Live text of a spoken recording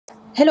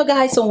Hello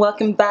guys, and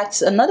welcome back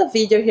to another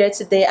video here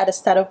today at the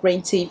Startup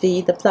Brain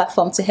TV, the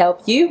platform to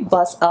help you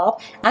buzz up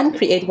and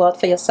create wealth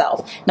for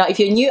yourself. Now, if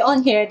you're new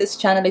on here, this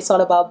channel is all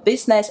about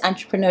business,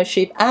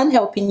 entrepreneurship, and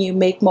helping you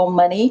make more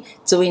money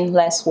doing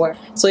less work.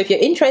 So if you're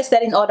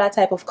interested in all that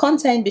type of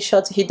content, be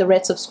sure to hit the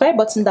red subscribe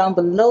button down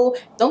below.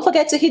 Don't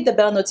forget to hit the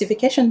bell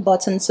notification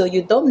button so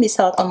you don't miss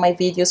out on my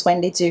videos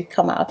when they do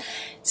come out.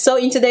 So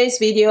in today's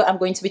video, I'm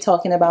going to be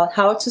talking about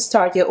how to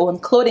start your own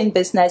clothing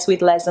business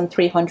with less than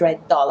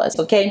 $300,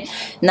 okay?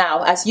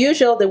 Now, as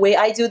usual, the way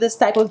I do this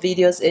type of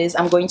videos is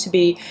I'm going to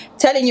be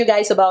telling you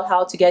guys about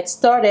how to get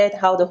started,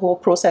 how the whole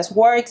process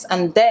works,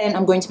 and then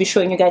I'm going to be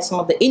showing you guys some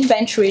of the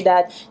inventory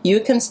that you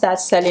can start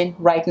selling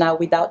right now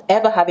without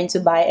ever having to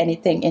buy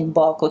anything in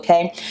bulk,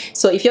 okay?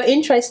 So if you're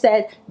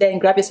interested, then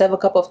grab yourself a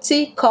cup of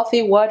tea,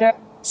 coffee, water.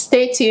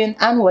 Stay tuned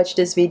and watch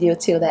this video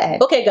till the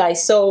end. Okay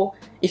guys, so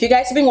if you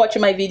guys have been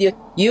watching my video,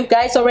 you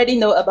guys already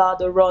know about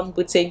the Run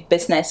Boutique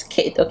Business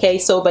Kit, okay?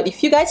 So, but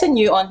if you guys are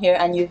new on here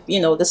and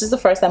this is the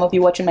first time of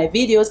you watching my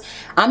videos,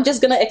 I'm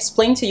just gonna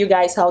explain to you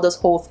guys how this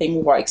whole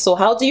thing works. So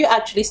how do you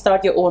actually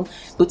start your own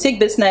boutique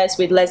business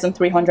with less than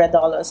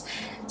 $300?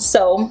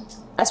 So,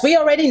 as we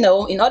already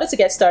know, in order to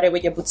get started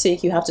with your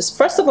boutique, you have to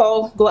first of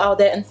all go out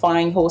there and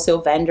find wholesale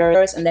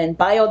vendors and then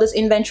buy all this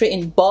inventory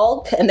in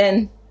bulk and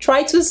then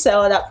try to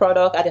sell that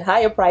product at a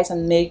higher price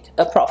and make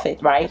a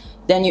profit, right?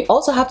 Then you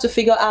also have to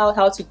figure out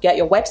how to get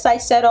your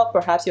website set up.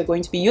 Perhaps you're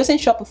going to be using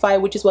Shopify,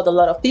 which is what a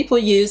lot of people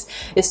use.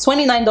 It's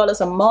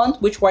 $29 a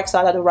month, which works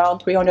out at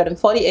around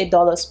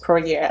 $348 per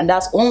year. And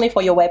that's only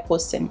for your web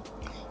hosting.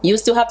 You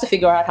still have to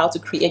figure out how to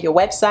create your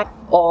website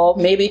or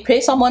maybe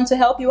pay someone to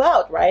help you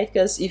out, right?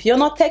 Because if you're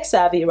not tech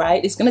savvy,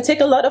 right, it's going to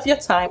take a lot of your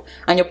time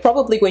and you're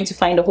probably going to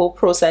find the whole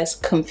process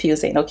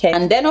confusing, okay?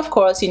 And then, of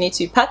course, you need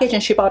to package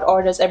and ship out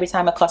orders every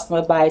time a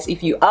customer buys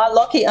if you are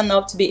lucky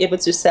enough to be able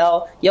to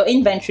sell your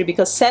inventory,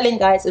 because selling,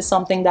 guys, is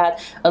something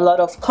that a lot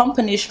of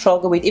companies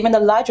struggle with. Even the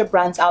larger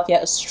brands out here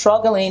are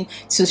struggling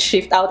to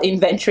shift out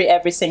inventory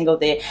every single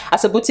day.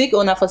 As a boutique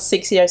owner for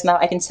 6 years now,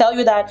 I can tell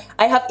you that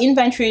I have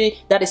inventory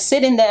that is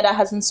sitting there that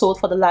hasn't sold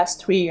for the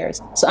last 3 years.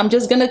 So I'm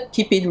just gonna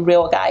keep it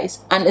real, guys,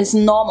 and it's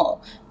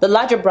normal. The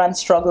larger brands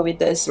struggle with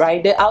this,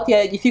 right? They're out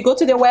here. If you go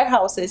to their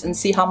warehouses and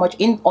see how much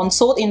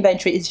unsold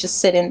inventory is just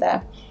sitting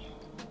there,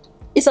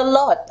 it's a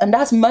lot, and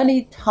that's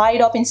money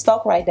tied up in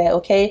stock right there,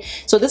 okay?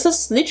 So this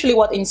is literally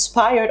what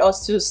inspired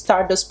us to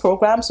start this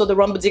program. So the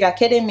Run Boutique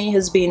Academy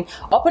has been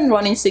up and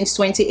running since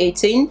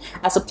 2018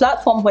 as a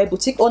platform where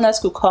boutique owners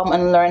could come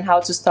and learn how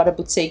to start a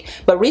boutique.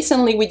 But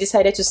recently we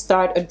decided to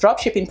start a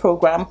dropshipping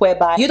program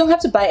whereby you don't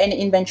have to buy any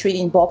inventory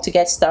in bulk to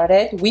get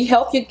started. We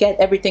help you get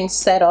everything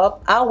set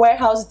up. Our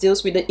warehouse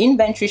deals with the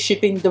inventory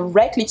shipping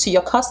directly to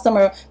your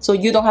customer, so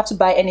you don't have to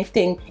buy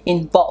anything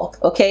in bulk,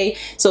 okay?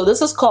 So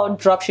this is called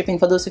dropshipping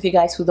for those of you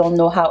guys who don't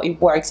know how it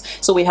works.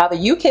 So we have a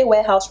UK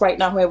warehouse right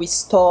now where we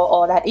store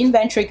all that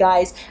inventory,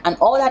 guys, and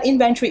all that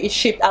inventory is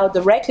shipped out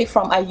directly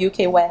from our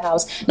UK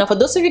warehouse. Now, for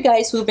those of you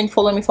guys who've been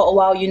following me for a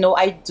while, you know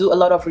I do a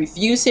lot of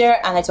reviews here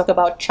and I talk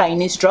about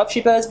Chinese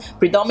dropshippers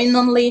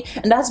predominantly,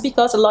 and that's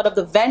because a lot of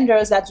the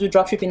vendors that do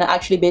dropshipping are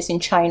actually based in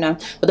China.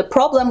 But the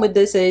problem with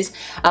this is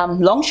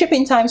long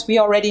shipping times. We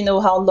already know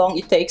how long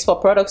it takes for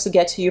products to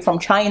get to you from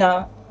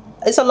China.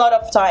 It's a lot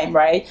of time,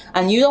 right?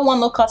 And you don't want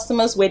no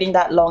customers waiting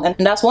that long. And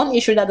that's one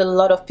issue that a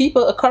lot of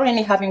people are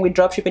currently having with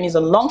dropshipping is the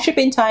long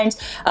shipping times,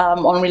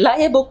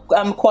 unreliable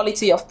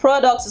quality of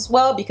products as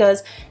well.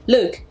 Because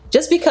look,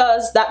 just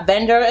because that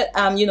vendor,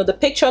 the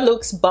picture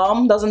looks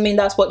bomb doesn't mean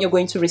that's what you're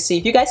going to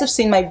receive. You guys have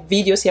seen my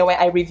videos here where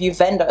I review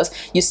vendors.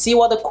 You see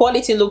what the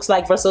quality looks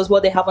like versus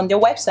what they have on their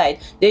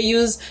website. They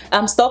use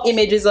stock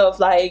images of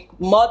like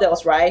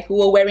models, right,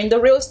 who are wearing the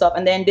real stuff,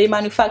 and then they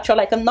manufacture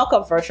like a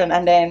knockoff version,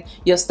 and then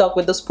you're stuck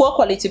with this poor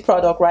quality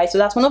product, right? So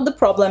that's one of the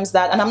problems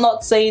that, and I'm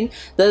not saying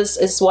this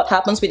is what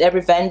happens with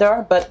every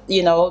vendor, but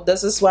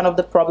this is one of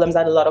the problems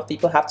that a lot of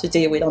people have to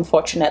deal with,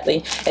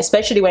 unfortunately,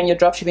 especially when you're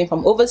dropshipping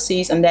from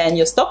overseas and then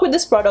you're stuck with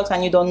this product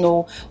and you don't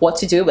know what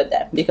to do with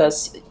them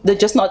because they're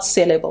just not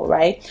sellable,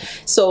 right?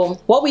 So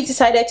what we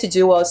decided to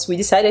do was we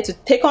decided to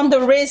take on the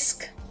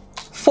risk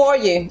for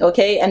you,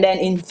 okay, and then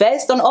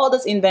invest on all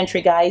this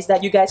inventory, guys,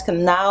 that you guys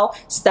can now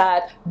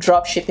start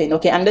drop shipping,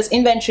 okay? And this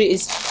inventory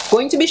is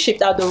going to be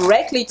shipped out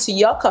directly to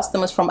your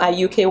customers from our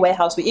UK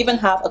warehouse. We even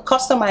have a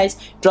customized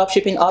drop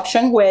shipping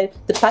option where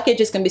the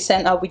packages can be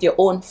sent out with your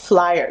own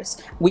flyers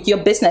with your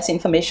business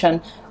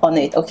information on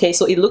it, okay?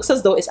 So it looks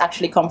as though it's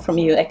actually come from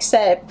you,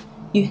 except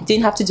you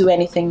didn't have to do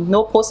anything.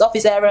 No post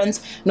office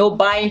errands, no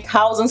buying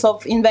thousands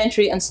of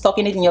inventory and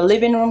stocking it in your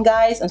living room,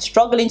 guys, and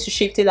struggling to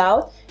shift it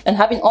out and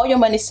having all your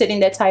money sitting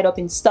there tied up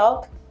in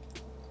stock.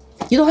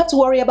 You don't have to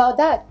worry about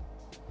that.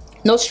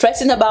 No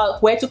stressing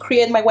about where to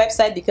create my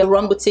website, because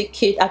Run Boutique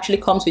Kit actually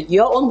comes with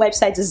your own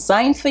website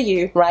designed for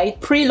you, right?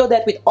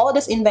 Preloaded with all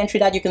this inventory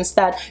that you can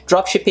start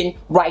drop shipping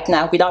right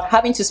now without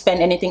having to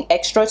spend anything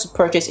extra to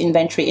purchase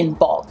inventory in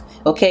bulk.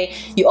 Okay,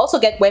 you also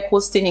get web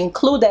hosting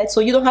included, so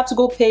you don't have to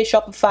go pay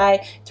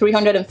Shopify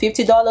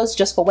 $350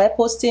 just for web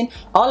hosting.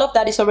 All of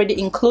that is already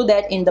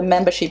included in the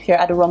membership here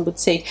at the Run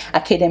Boutique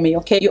Academy.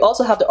 Okay, you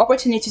also have the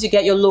opportunity to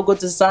get your logo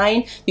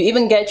design. You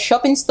even get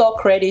shopping store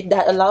credit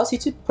that allows you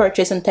to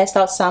purchase and test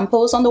out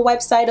samples on the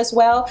website as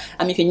well.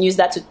 You can use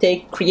that to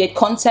create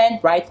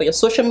content, right, for your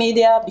social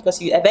media,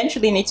 because you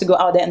eventually need to go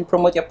out there and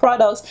promote your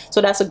products.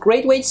 So that's a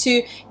great way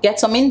to get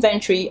some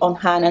inventory on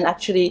hand and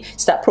actually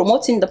start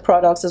promoting the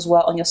products as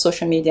well on your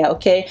social media.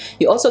 Okay,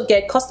 you also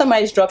get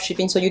customized drop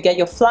shipping, so you get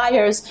your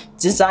flyers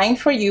designed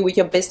for you with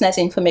your business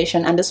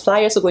information, and these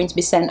flyers are going to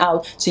be sent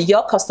out to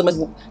your customers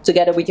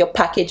together with your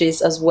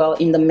packages as well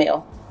in the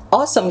mail.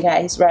 Awesome,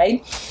 guys,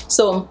 right?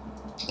 So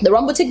the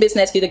Run Boutique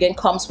Business Kit again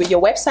comes with your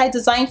website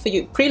designed for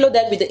you,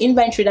 preloaded with the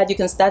inventory that you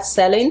can start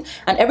selling.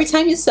 And every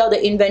time you sell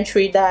the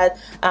inventory that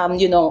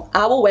you know,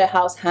 our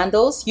warehouse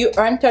handles, you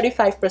earn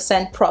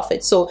 35%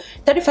 profit. So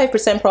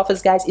 35%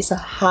 profits, guys, is a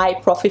high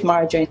profit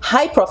margin.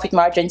 High profit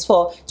margins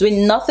for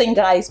doing nothing,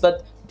 guys,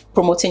 but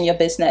promoting your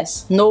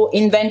business. No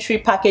inventory,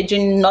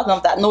 packaging, none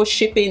of that. No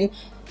shipping.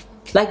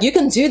 Like, you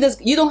can do this,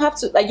 you don't have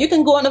to, like, you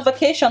can go on a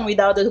vacation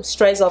without the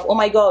stress of, oh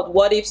my god,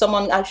 what if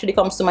someone actually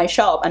comes to my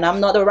shop and I'm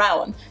not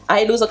around,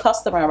 I lose a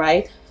customer,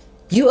 right?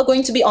 You are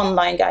going to be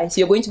online, guys.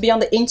 You're going to be on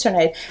the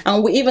internet.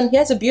 And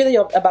here's the beauty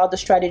about the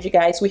strategy,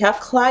 guys. We have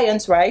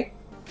clients, right,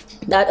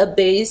 that are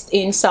based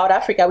in South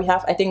Africa. We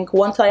have, I think,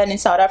 one client in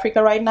South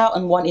Africa right now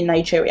and one in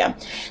Nigeria.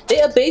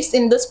 They are based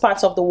in this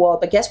part of the world,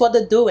 but guess what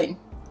they're doing?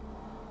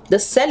 They're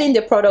selling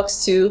their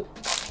products to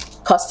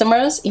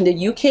customers in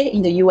the UK,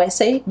 in the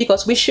USA,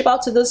 because we ship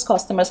out to those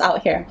customers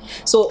out here.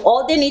 So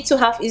all they need to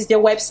have is their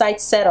website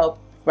set up,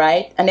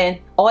 right? And then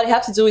all they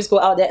have to do is go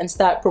out there and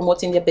start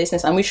promoting their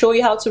business. And we show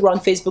you how to run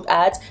Facebook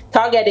ads,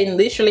 targeting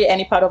literally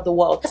any part of the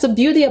world. That's the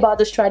beauty about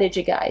the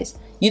strategy, guys.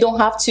 You don't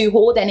have to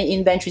hold any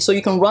inventory, so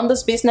you can run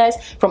this business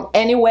from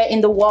anywhere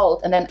in the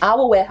world. And then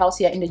our warehouse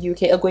here in the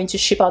UK are going to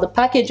ship out the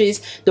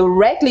packages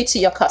directly to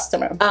your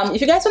customer. If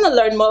you guys want to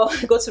learn more,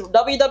 go to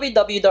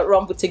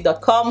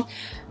www.runboutique.com.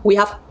 We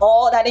have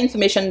all that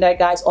information there,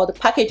 guys, all the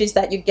packages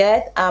that you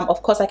get.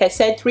 Of course, like I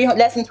said,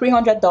 less than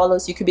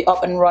 $300, you could be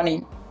up and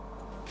running.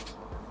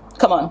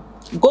 Come on,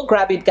 go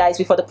grab it, guys,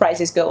 before the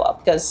prices go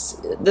up, because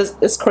this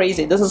is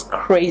crazy. This is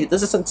crazy.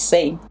 This is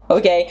insane.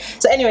 Okay,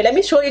 so anyway, let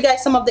me show you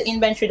guys some of the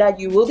inventory that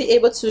you will be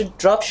able to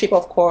drop ship,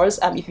 of course,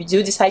 if you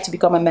do decide to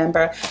become a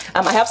member.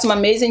 I have some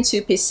amazing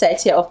two-piece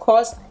sets here, of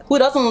course. Who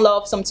doesn't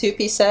love some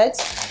two-piece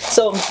sets?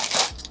 So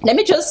let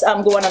me just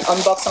go on and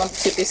unbox some of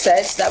the two-piece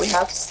sets that we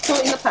have still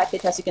in the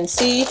package, as you can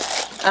see.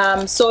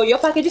 So your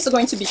packages are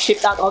going to be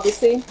shipped out,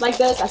 obviously, like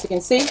this, as you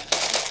can see.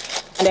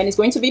 And then it's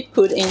going to be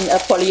put in a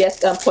polymer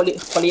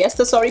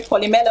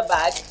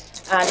bag,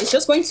 and it's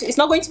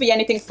not going to be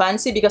anything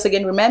fancy, because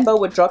again, remember,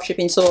 we're drop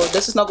shipping, so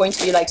this is not going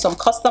to be like some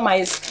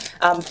customized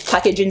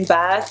packaging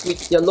bag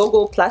with your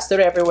logo plastered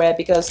everywhere,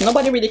 because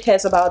nobody really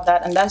cares about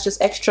that, and that's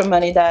just extra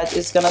money that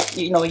is gonna,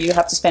 you know, you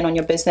have to spend on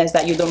your business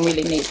that you don't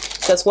really need.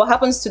 Because what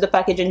happens to the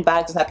packaging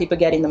bags that people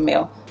get in the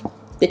mail?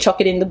 They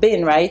chuck it in the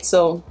bin, right?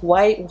 So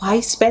why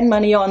spend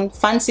money on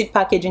fancy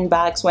packaging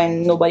bags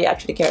when nobody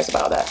actually cares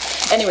about that?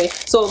 Anyway,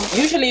 so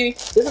usually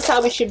this is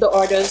how we ship the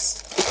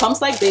orders. It comes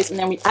like this, and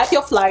then we add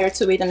your flyer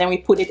to it, and then we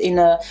put it in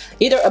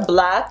either a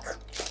black,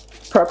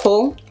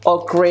 purple,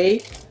 or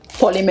gray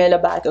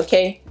polymer bag,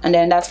 okay? And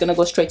then that's gonna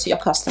go straight to your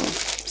customer.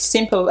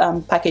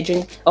 Simple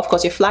packaging. Of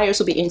course, your flyers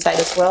will be inside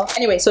as well.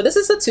 Anyway, so this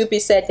is a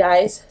two-piece set,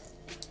 guys.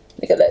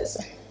 Look at this.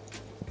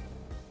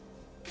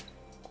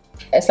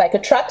 It's like a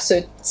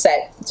tracksuit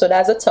set. So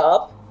that's the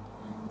top,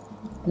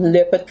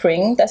 leopard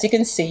print, as you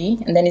can see,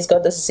 and then it's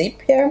got the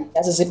zip here.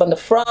 There's a zip on the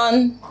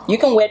front. You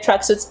can wear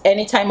tracksuits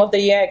any time of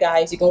the year,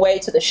 guys. You can wear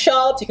it to the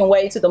shops, you can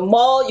wear it to the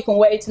mall, you can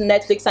wear it to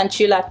Netflix and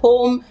chill at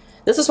home.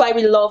 This is why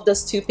we love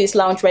this two-piece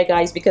loungewear,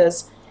 guys,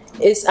 because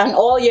it's an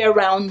all year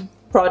round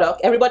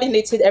product. Everybody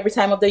needs it every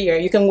time of the year.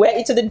 You can wear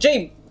it to the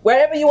gym,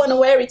 wherever you want to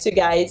wear it to,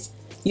 guys.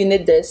 You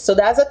need this. So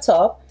that's the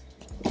top,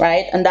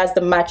 right? And that's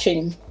the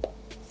matching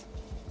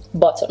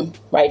bottom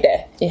right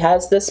there. It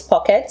has this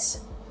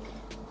pockets,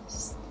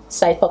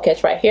 side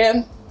pockets right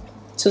here,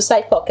 two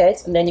side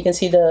pockets, and then you can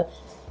see the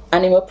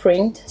animal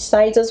print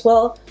sides as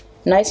well.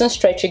 Nice and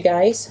stretchy,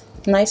 guys,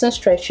 nice and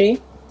stretchy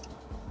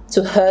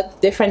to hug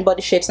different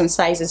body shapes and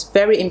sizes.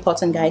 Very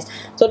important, guys.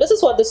 So this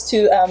is what this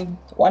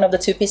one of the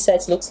two-piece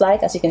sets looks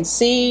like, as you can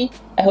see.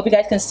 I hope you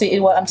guys can see it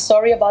well. I'm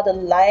sorry about the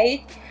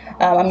light.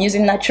 I'm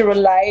using natural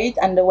light,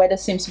 and the weather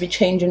seems to be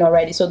changing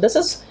already. So this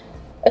is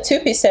a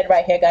two-piece set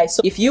right here, guys.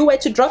 So if you were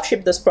to drop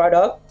ship this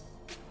product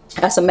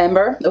as a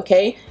member,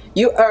 okay,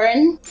 you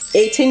earn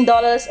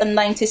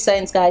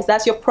 $18.90, guys.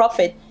 That's your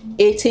profit.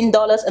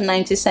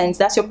 $18.90.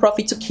 That's your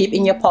profit to keep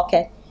in your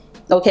pocket.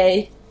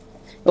 Okay,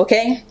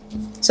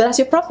 so that's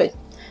your profit.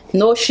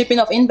 No shipping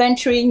of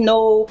inventory,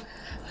 none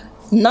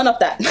of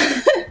that.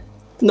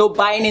 no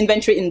buying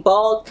inventory in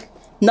bulk,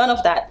 none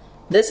of that.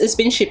 This is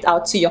being shipped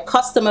out to your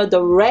customer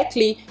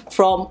directly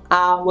from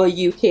our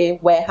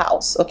UK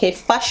warehouse. Okay,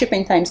 fast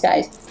shipping times,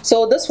 guys.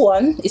 So this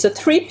one is a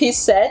 3-piece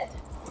set.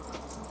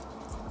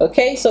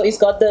 Okay, so it's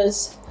got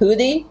this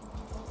hoodie.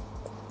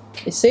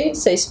 You see, it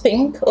says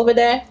pink over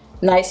there.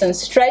 Nice and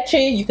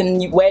stretchy. You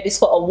can wear this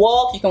for a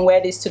walk, you can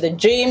wear this to the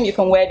gym, you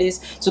can wear this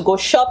to go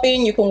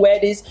shopping, you can wear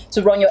this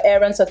to run your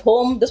errands at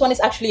home. This one is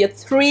actually a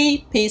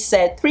 3-piece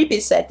set,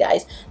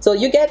 guys. So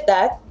you get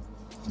that,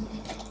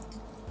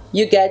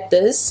 you get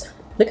this.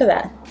 Look at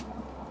that.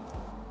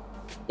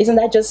 Isn't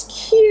that just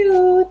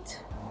cute?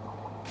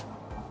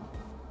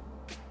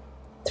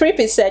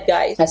 3-piece set,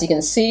 guys. As you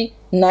can see,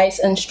 nice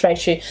and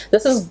stretchy.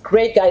 This is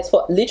great, guys,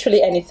 for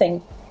literally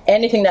anything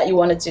that you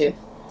want to do.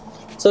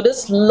 So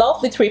this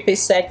lovely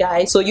 3-piece set,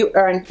 guys, so you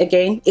earn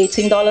again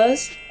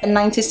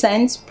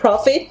 $18.90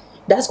 profit.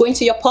 That's going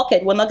to your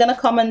pocket. We're not gonna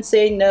come and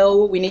say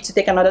no, we need to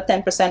take another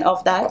 10%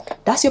 off that.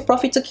 That's your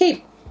profit to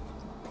keep.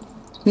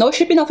 No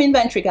shipping of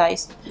inventory,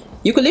 guys.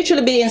 You could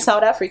literally be in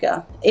South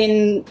Africa,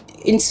 in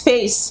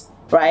space,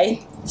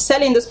 right,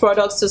 selling these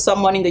products to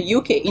someone in the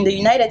UK, in the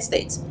United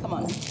States. Come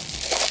on.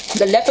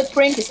 The leopard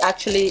print is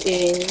actually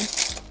in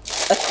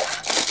a,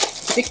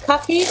 is it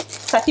khaki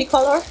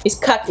color?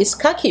 It's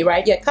khaki,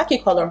 right? Yeah, khaki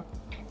color.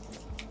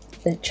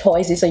 The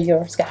choices are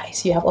yours,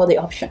 guys. You have all the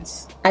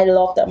options. I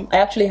love them. I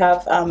actually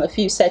have a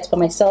few sets for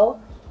myself.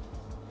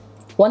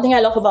 One thing I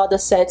love about the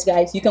sets,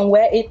 guys, you can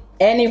wear it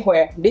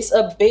anywhere. This is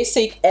a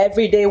basic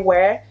everyday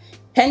wear,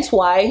 hence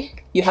why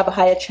you have a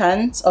higher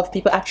chance of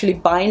people actually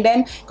buying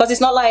them, because it's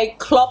not like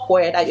club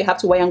wear that you have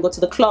to wear and go to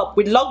the club.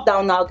 With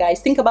lockdown now, guys,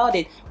 think about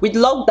it. With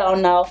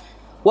lockdown now,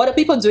 what are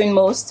people doing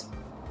most?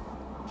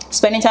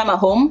 Spending time at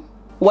home,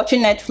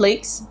 watching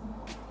Netflix.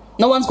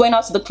 No one's going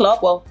out to the club.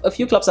 Well, a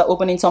few clubs are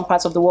open in some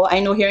parts of the world. I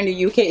know here in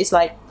the UK it's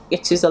like,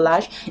 excuse the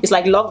lash, it's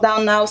like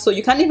lockdown now, so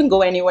you can't even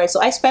go anywhere.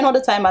 So I spend all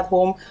the time at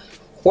home,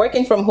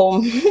 working from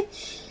home,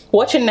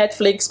 watching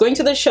Netflix, going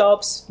to the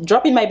shops,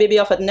 dropping my baby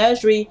off at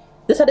nursery.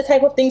 These are the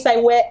type of things I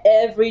wear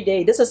every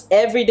day. This is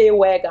everyday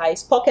wear,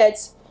 guys.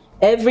 Pockets,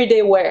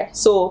 everyday wear.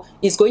 So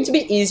it's going to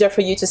be easier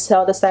for you to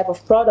sell this type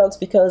of products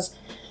because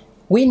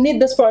we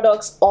need these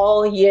products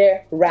all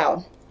year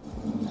round.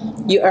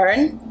 You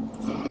earn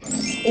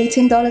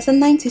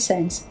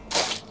 $18.90.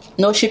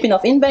 No shipping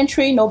of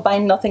inventory, no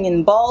buying nothing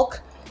in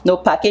bulk, no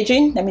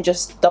packaging. Let me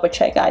just double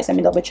check, guys. Let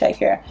me double check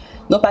here.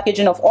 No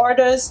packaging of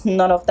orders,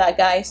 none of that,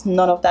 guys,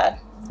 none of that.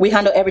 We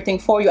handle everything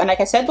for you. And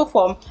like I said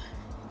before,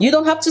 you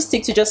don't have to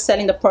stick to just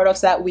selling the products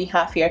that we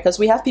have here, because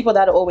we have people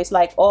that are always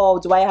like, oh,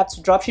 do I have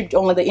to dropship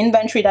only the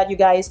inventory that you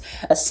guys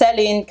are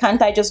selling?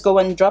 Can't I just go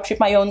and dropship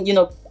my own, you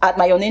know, add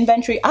my own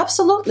inventory?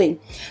 Absolutely.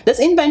 This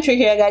inventory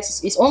here,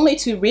 guys, is only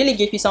to really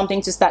give you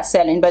something to start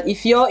selling. But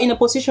if you're in a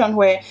position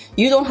where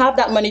you don't have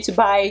that money to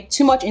buy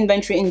too much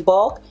inventory in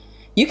bulk,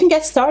 you can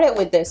get started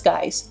with this,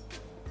 guys.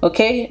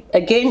 Okay,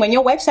 again, when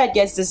your website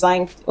gets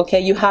designed,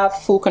 okay, you have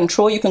full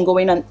control. You can go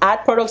in and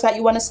add products that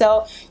you want to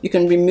sell. You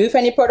can remove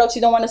any products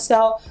you don't want to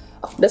sell.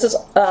 This is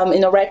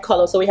in a red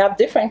color, so we have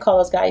different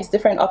colors, guys,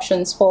 different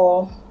options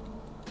for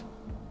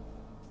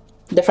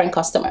different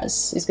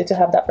customers. It's good to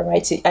have that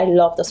variety. I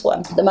love this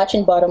one, the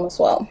matching bottom as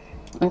well.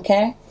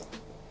 Okay,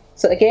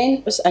 so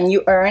again, and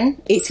you earn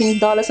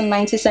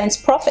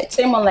 $18.90 profit.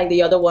 Same one like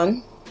the other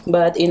one,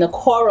 but in a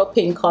coral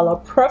pink color.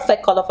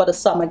 Perfect color for the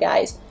summer,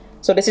 guys.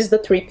 So this is the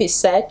 3-piece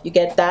set. You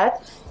get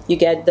that. You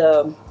get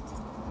the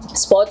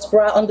sports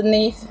bra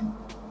underneath.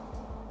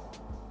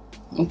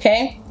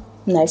 Okay,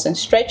 nice and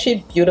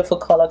stretchy, beautiful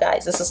color,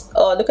 guys. This is,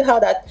 oh, look at how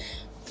that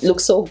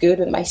looks so good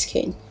with my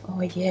skin.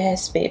 Oh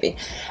yes, baby.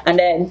 And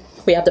then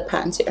we have the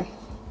pants here,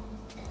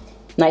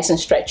 nice and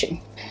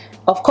stretchy.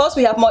 Of course,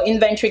 we have more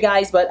inventory,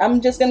 guys, but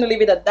I'm just going to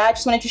leave it at that.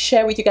 Just wanted to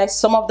share with you guys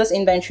some of this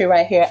inventory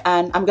right here,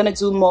 and I'm going to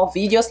do more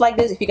videos like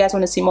this. If you guys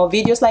want to see more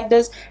videos like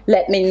this,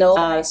 let me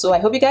know. So I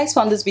hope you guys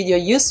found this video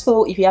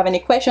useful. If you have any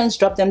questions,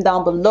 drop them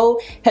down below.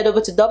 Head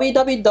over to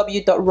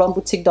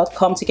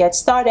www.runboutique.com to get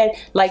started.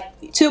 Like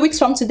 2 weeks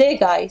from today,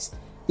 guys,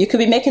 you could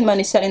be making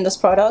money selling those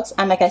products.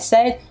 And like I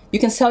said, you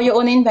can sell your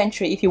own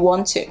inventory if you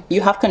want to.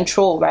 You have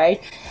control, right?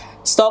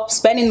 Stop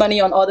spending money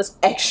on all these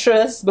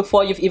extras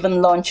before you've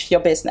even launched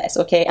your business.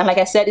 Okay, and like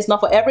I said, it's not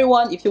for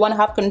everyone. If you want to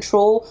have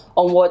control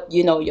on what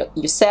you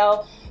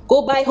sell,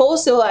 go buy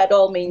wholesale at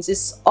all means.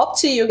 It's up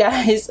to you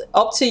guys,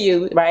 up to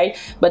you, right?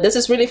 But this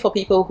is really for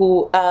people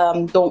who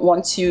don't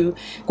want to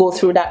go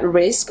through that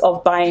risk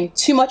of buying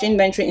too much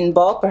inventory in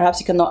bulk.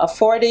 Perhaps you cannot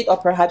afford it, or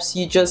perhaps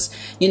you just,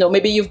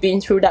 maybe you've been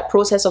through that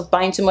process of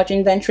buying too much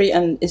inventory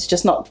and it's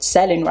just not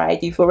selling,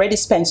 right? You've already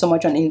spent so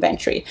much on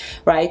inventory,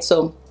 right?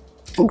 So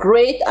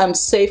great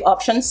safe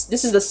options.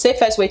 This is the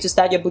safest way to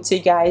start your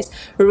boutique, guys.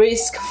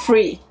 Risk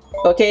free.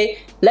 Okay,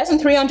 less than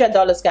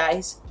 $300,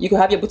 guys, you could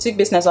have your boutique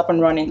business up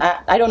and running.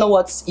 I don't know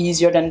what's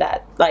easier than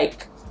that.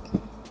 Like,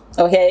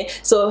 okay,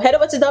 so head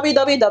over to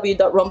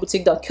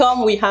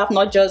www.runboutique.com. we have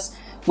not just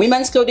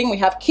women's clothing, we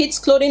have kids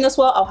clothing as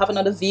well. I'll have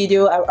another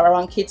video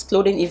around kids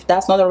clothing if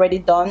that's not already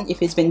done.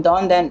 If it's been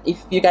done, then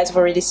if you guys have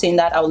already seen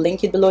that, I'll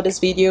link it below this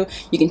video.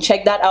 You can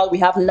check that out. We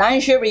have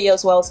lingerie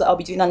as well, so I'll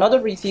be doing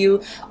another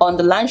review on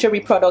the lingerie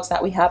products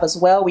that we have as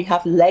well. We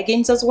have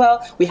leggings as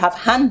well. We have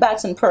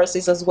handbags and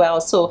purses as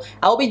well. So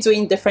I'll be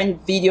doing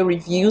different video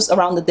reviews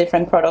around the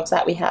different products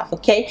that we have.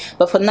 Okay,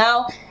 but for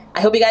now, I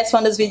hope you guys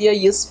found this video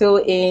useful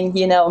in,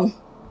 you know,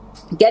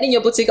 getting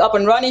your boutique up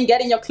and running,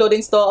 getting your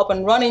clothing store up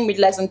and running with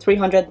less than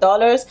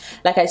 $300.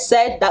 Like I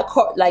said, that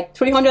like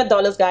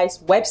 $300, guys.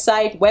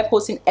 Website, web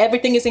hosting,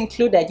 everything is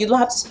included. You don't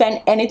have to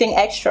spend anything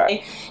extra.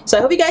 So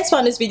I hope you guys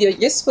found this video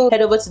useful.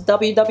 Head over to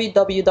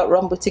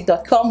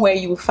www.rumboutique.com where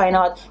you will find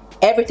out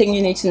everything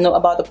you need to know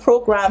about the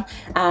program,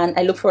 and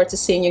I look forward to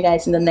seeing you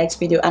guys in the next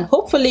video and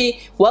hopefully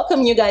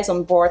welcome you guys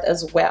on board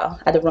as well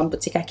at the Rum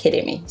Boutique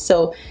Academy.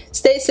 So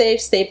stay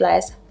safe, stay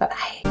blessed. Bye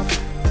bye.